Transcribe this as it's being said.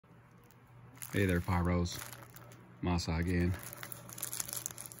Hey there, Pyros. Masa again.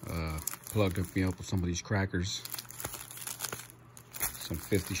 Plugged me up with some of these crackers. Some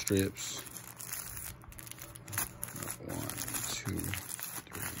 50 strips. 1, 2, 3,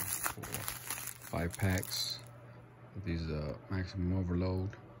 4, 5 packs of these maximum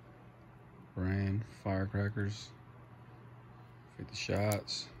overload brand firecrackers. 50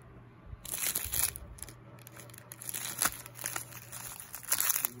 shots.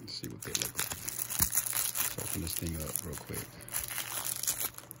 Let's see what they look like. Let's open this thing up real quick.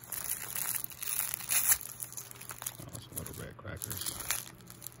 Oh, it's a lot of red crackers.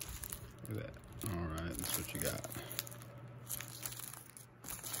 Look at that. All right, that's what you got.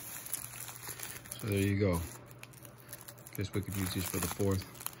 So there you go. Guess we could use these for the 4th.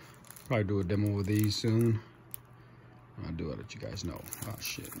 Probably do a demo of these soon. When I do, I'll let you guys know. Oh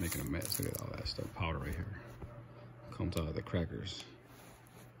shit, making a mess. Look at all that stuff, powder right here. Comes out of the crackers.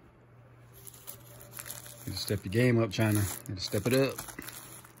 Need to step your game up, China. Need to step it up.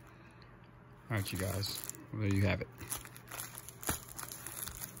 All right, you guys. Well, there you have it.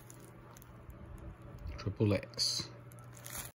 XXX.